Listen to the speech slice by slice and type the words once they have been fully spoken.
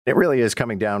It really is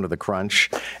coming down to the crunch,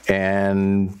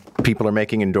 and people are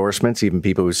making endorsements, even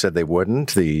people who said they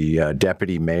wouldn't. The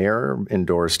deputy mayor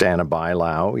endorsed Anna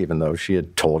Bailau, even though she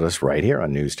had told us right here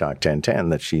on News Talk 1010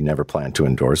 that she never planned to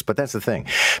endorse. But that's the thing.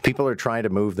 People are trying to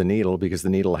move the needle because the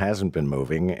needle hasn't been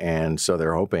moving, and so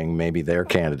they're hoping maybe their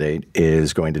candidate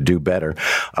is going to do better.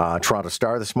 Toronto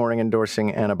Star this morning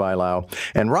endorsing Anna Bailau.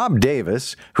 And Rob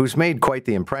Davis, who's made quite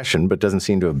the impression but doesn't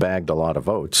seem to have bagged a lot of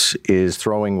votes, is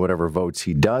throwing whatever votes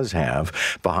he does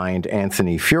have behind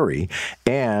Anthony Furey,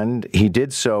 and he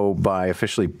did so by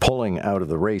officially pulling out of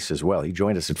the race as well. He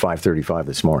joined us at 5:35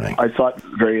 this morning. I thought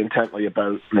very intently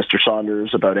about Mr.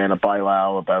 Saunders, about Anna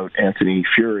Bailau, about Anthony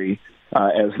Furey,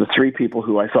 as the three people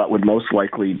who I thought would most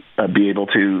likely be able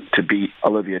to beat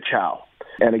Olivia Chow.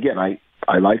 And again, I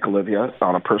like Olivia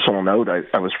on a personal note.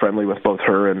 I was friendly with both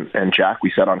her and Jack.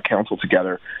 We sat on council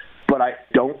together. But I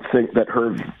don't think that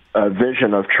her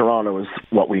vision of Toronto is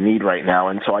what we need right now.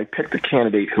 And so I picked a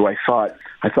candidate who I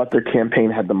thought their campaign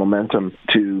had the momentum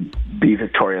to be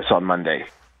victorious on Monday.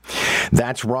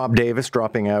 That's Rob Davis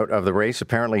dropping out of the race.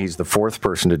 Apparently, he's the fourth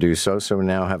person to do so. So we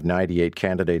now have 98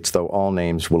 candidates, though all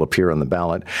names will appear on the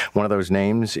ballot. One of those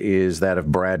names is that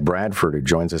of Brad Bradford, who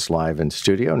joins us live in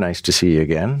studio. Nice to see you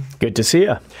again. Good to see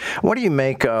you. What do you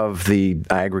make of the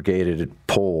aggregated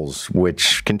polls,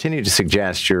 which continue to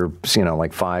suggest you're,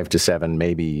 like 5 to 7,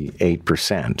 maybe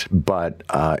 8%, but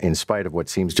in spite of what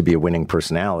seems to be a winning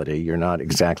personality, you're not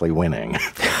exactly winning?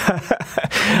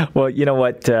 Well, you know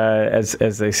what?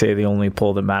 As they say, the only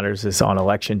poll that matters is on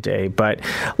election day. But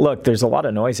look, there's a lot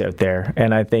of noise out there,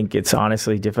 and I think it's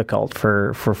honestly difficult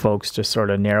for folks to sort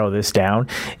of narrow this down.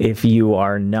 If you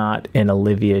are not an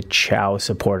Olivia Chow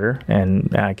supporter,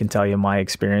 and I can tell you my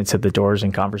experience at the doors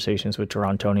and conversations with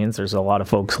Torontonians, there's a lot of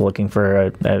folks looking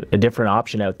for a different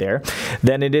option out there,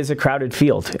 then it is a crowded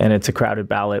field, and it's a crowded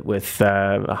ballot with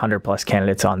 100 plus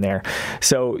candidates on there.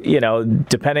 So,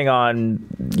 depending on,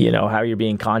 how you're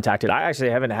being contacted, I actually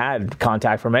haven't had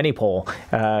contact from any poll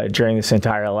during this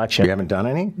entire election. You haven't done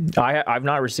any? I've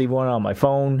not received one on my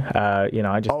phone.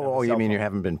 I just. Oh, you mean you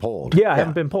haven't been polled? Yeah, I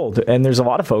haven't been polled, and there's a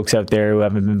lot of folks out there who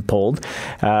haven't been polled.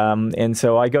 And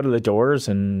so I go to the doors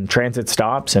and transit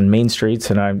stops and main streets,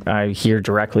 and I hear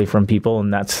directly from people,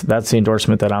 and that's the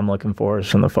endorsement that I'm looking for is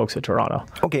from the folks at Toronto.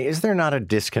 Okay, is there not a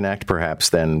disconnect perhaps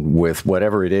then with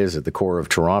whatever it is at the core of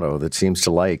Toronto that seems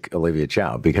to like Olivia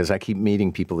Chow? Because I keep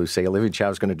meeting people who say Olivia Chow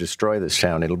is going to destroy this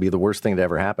town. It'll be the worst thing to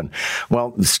ever happen.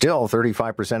 Well, still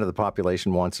 35% of the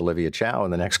population wants Olivia Chow,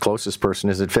 and the next closest person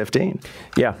is at 15.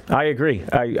 Yeah, I agree.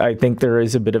 I think there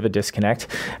is a bit of a disconnect.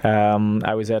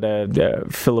 I was at a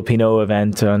Filipino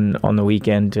event on the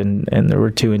weekend, and there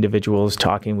were two individuals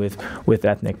talking with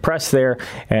ethnic press there,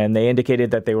 and they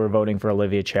indicated that they were voting for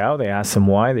Olivia Chow. They asked them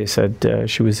why. They said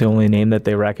she was the only name that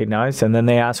they recognized, and then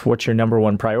they asked, what's your number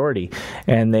one priority?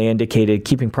 And they indicated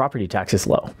keeping property taxes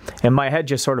low. And my head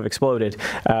just sort of exploded,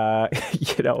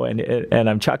 and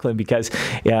I'm chuckling because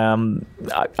I'm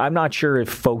not sure if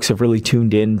folks have really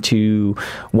tuned into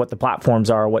what the platforms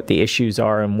are, what the issues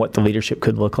are, and what the leadership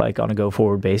could look like on a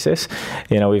go-forward basis.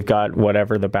 We've got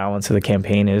whatever the balance of the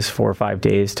campaign is, 4 or 5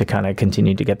 days to kind of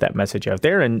continue to get that message out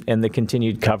there, and the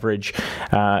continued coverage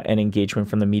and engagement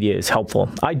from the media is helpful.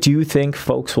 I do think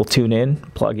folks will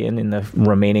plug in the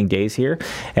remaining days here,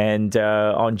 and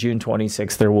on June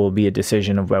 26th, there will be a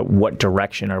decision about what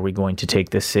direction are we going to take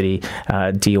this city.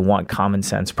 Do you want common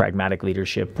sense, pragmatic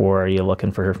leadership, or are you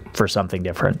looking for something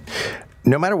different?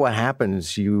 No matter what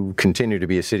happens, you continue to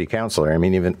be a city councillor. I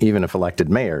mean, even if elected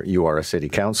mayor, you are a city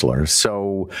councillor.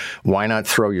 So why not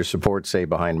throw your support, say,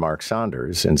 behind Mark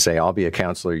Saunders and say, I'll be a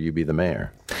councillor, you be the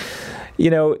mayor?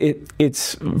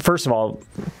 It's first of all,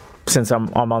 since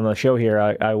I'm on the show here,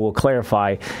 I will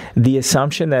clarify the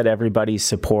assumption that everybody's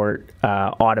support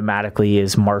automatically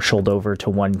is marshaled over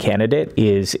to one candidate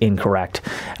is incorrect.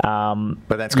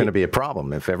 But that's going to be a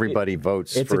problem. If everybody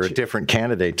votes for a different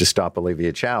candidate to stop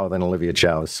Olivia Chow, then Olivia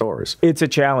Chow soars. It's a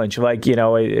challenge.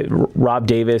 Rob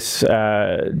Davis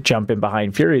jumping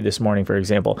behind Furey this morning, for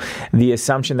example. The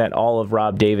assumption that all of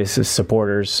Rob Davis's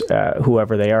supporters,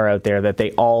 whoever they are out there, that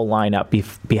they all line up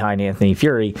behind Anthony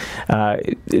Furey,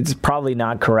 it's probably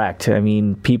not correct. I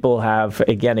mean, people have,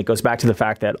 again, it goes back to the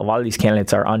fact that a lot of these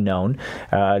candidates are unknown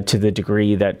to the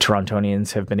degree that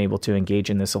Torontonians have been able to engage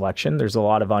in this election. There's a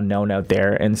lot of unknown out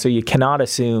there. And so you cannot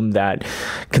assume that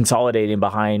consolidating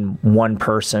behind one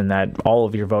person that all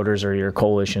of your voters or your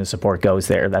coalition support goes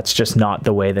there. That's just not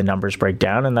the way the numbers break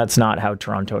down. And that's not how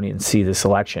Torontonians see this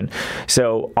election.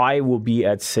 So I will be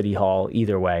at City Hall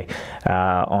either way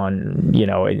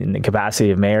in the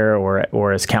capacity of mayor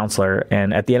or as councillor.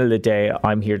 And at the end end of the day,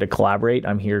 I'm here to collaborate.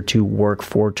 I'm here to work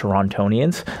for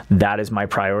Torontonians. That is my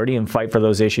priority, and fight for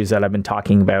those issues that I've been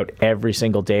talking about every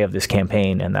single day of this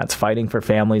campaign. And that's fighting for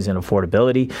families and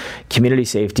affordability, community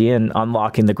safety, and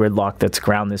unlocking the gridlock that's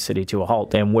ground this city to a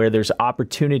halt. And where there's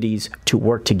opportunities to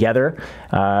work together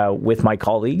with my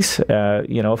colleagues,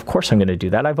 of course I'm going to do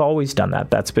that. I've always done that.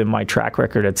 That's been my track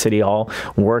record at City Hall,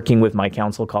 working with my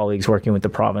council colleagues, working with the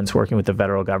province, working with the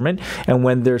federal government. And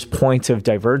when there's points of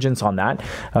divergence on that,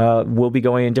 we'll be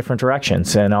going in different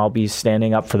directions. And I'll be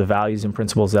standing up for the values and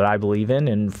principles that I believe in,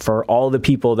 and for all the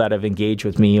people that have engaged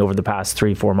with me over the past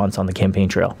 3-4 months on the campaign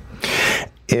trail.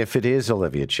 If it is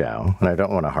Olivia Chow, and I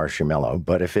don't want to harsh you mellow,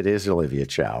 but if it is Olivia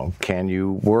Chow, can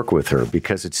you work with her?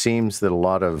 Because it seems that a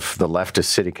lot of the leftist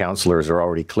city councillors are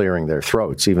already clearing their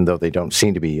throats, even though they don't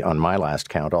seem to be, on my last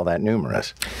count, all that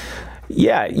numerous.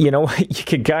 Yeah, you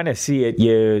can kind of see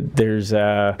it. There's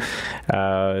a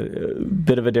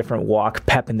bit of a different walk,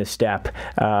 pep in the step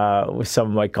with some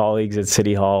of my colleagues at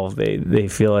City Hall. They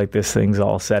feel like this thing's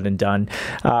all said and done.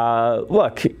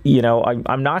 Look,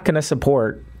 I'm not going to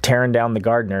support tearing down the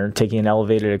Gardner, taking an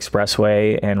elevated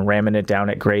expressway and ramming it down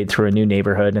at grade through a new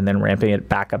neighborhood and then ramping it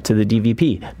back up to the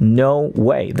DVP. No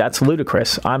way. That's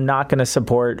ludicrous. I'm not going to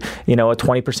support, a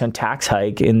 20% tax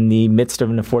hike in the midst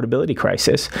of an affordability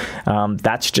crisis.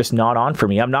 That's just not on for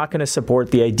me. I'm not going to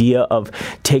support the idea of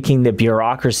taking the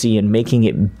bureaucracy and making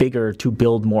it bigger to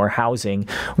build more housing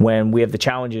when we have the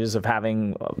challenges of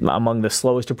having among the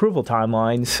slowest approval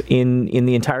timelines in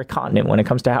the entire continent when it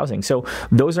comes to housing. So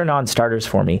those are non-starters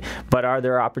for me. But are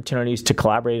there opportunities to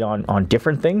collaborate on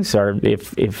different things? Or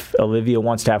if Olivia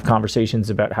wants to have conversations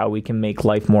about how we can make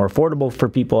life more affordable for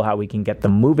people, how we can get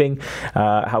them moving,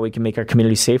 how we can make our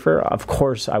community safer, of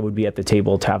course I would be at the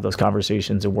table to have those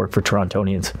conversations and work for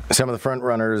Torontonians. Some of the front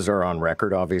runners are on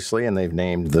record, obviously, and they've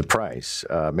named the price.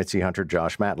 Mitzi Hunter,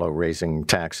 Josh Matlow raising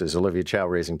taxes, Olivia Chow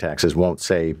raising taxes, won't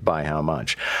say by how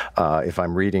much. If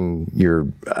I'm reading your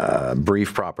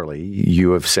brief properly,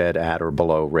 you have said at or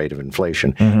below rate of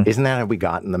inflation. Mm-hmm. Isn't that how we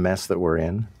got in the mess that we're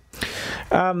in?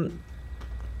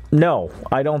 No,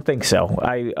 I don't think so.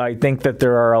 I think that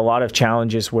there are a lot of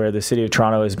challenges where the City of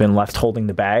Toronto has been left holding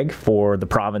the bag for the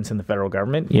province and the federal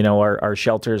government. Our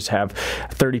shelters have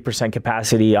 30%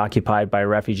 capacity occupied by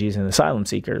refugees and asylum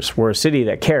seekers. We're a city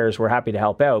that cares. We're happy to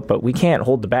help out, but we can't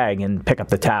hold the bag and pick up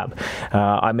the tab.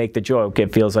 I make the joke,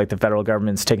 it feels like the federal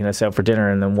government's taken us out for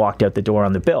dinner and then walked out the door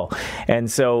on the bill. And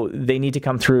so they need to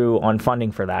come through on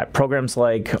funding for that. Programs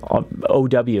like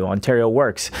OW, Ontario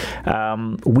Works,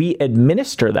 we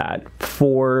administer that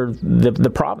for the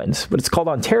province, but it's called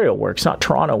Ontario Works, not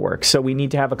Toronto Works. So we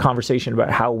need to have a conversation about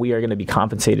how we are going to be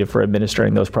compensated for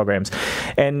administering those programs.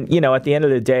 And, at the end of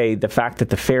the day, the fact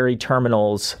that the ferry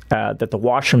terminals, that the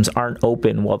washrooms aren't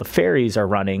open while the ferries are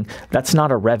running, that's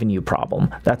not a revenue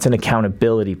problem. That's an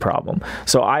accountability problem.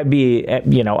 So I'd be,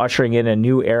 ushering in a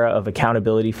new era of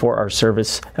accountability for our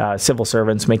service, civil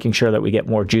servants, making sure that we get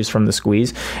more juice from the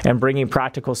squeeze and bringing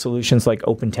practical solutions like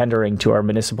open tendering to our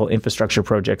municipal infrastructure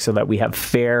projects, so that we have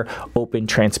fair, open,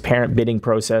 transparent bidding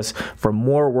process for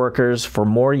more workers, for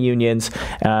more unions,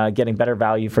 getting better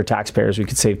value for taxpayers. We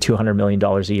could save $200 million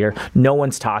a year. No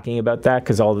one's talking about that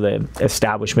because all the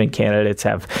establishment candidates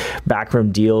have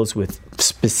backroom deals with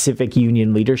specific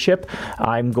union leadership.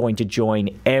 I'm going to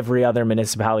join every other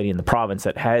municipality in the province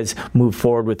that has moved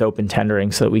forward with open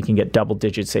tendering so that we can get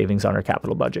double-digit savings on our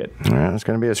capital budget. Yeah, it's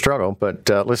going to be a struggle, but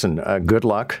listen, good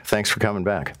luck. Thanks for coming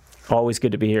back. Always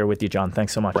good to be here with you, John.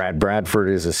 Thanks so much. Brad Bradford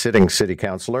is a sitting city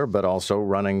councillor, but also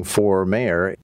running for mayor.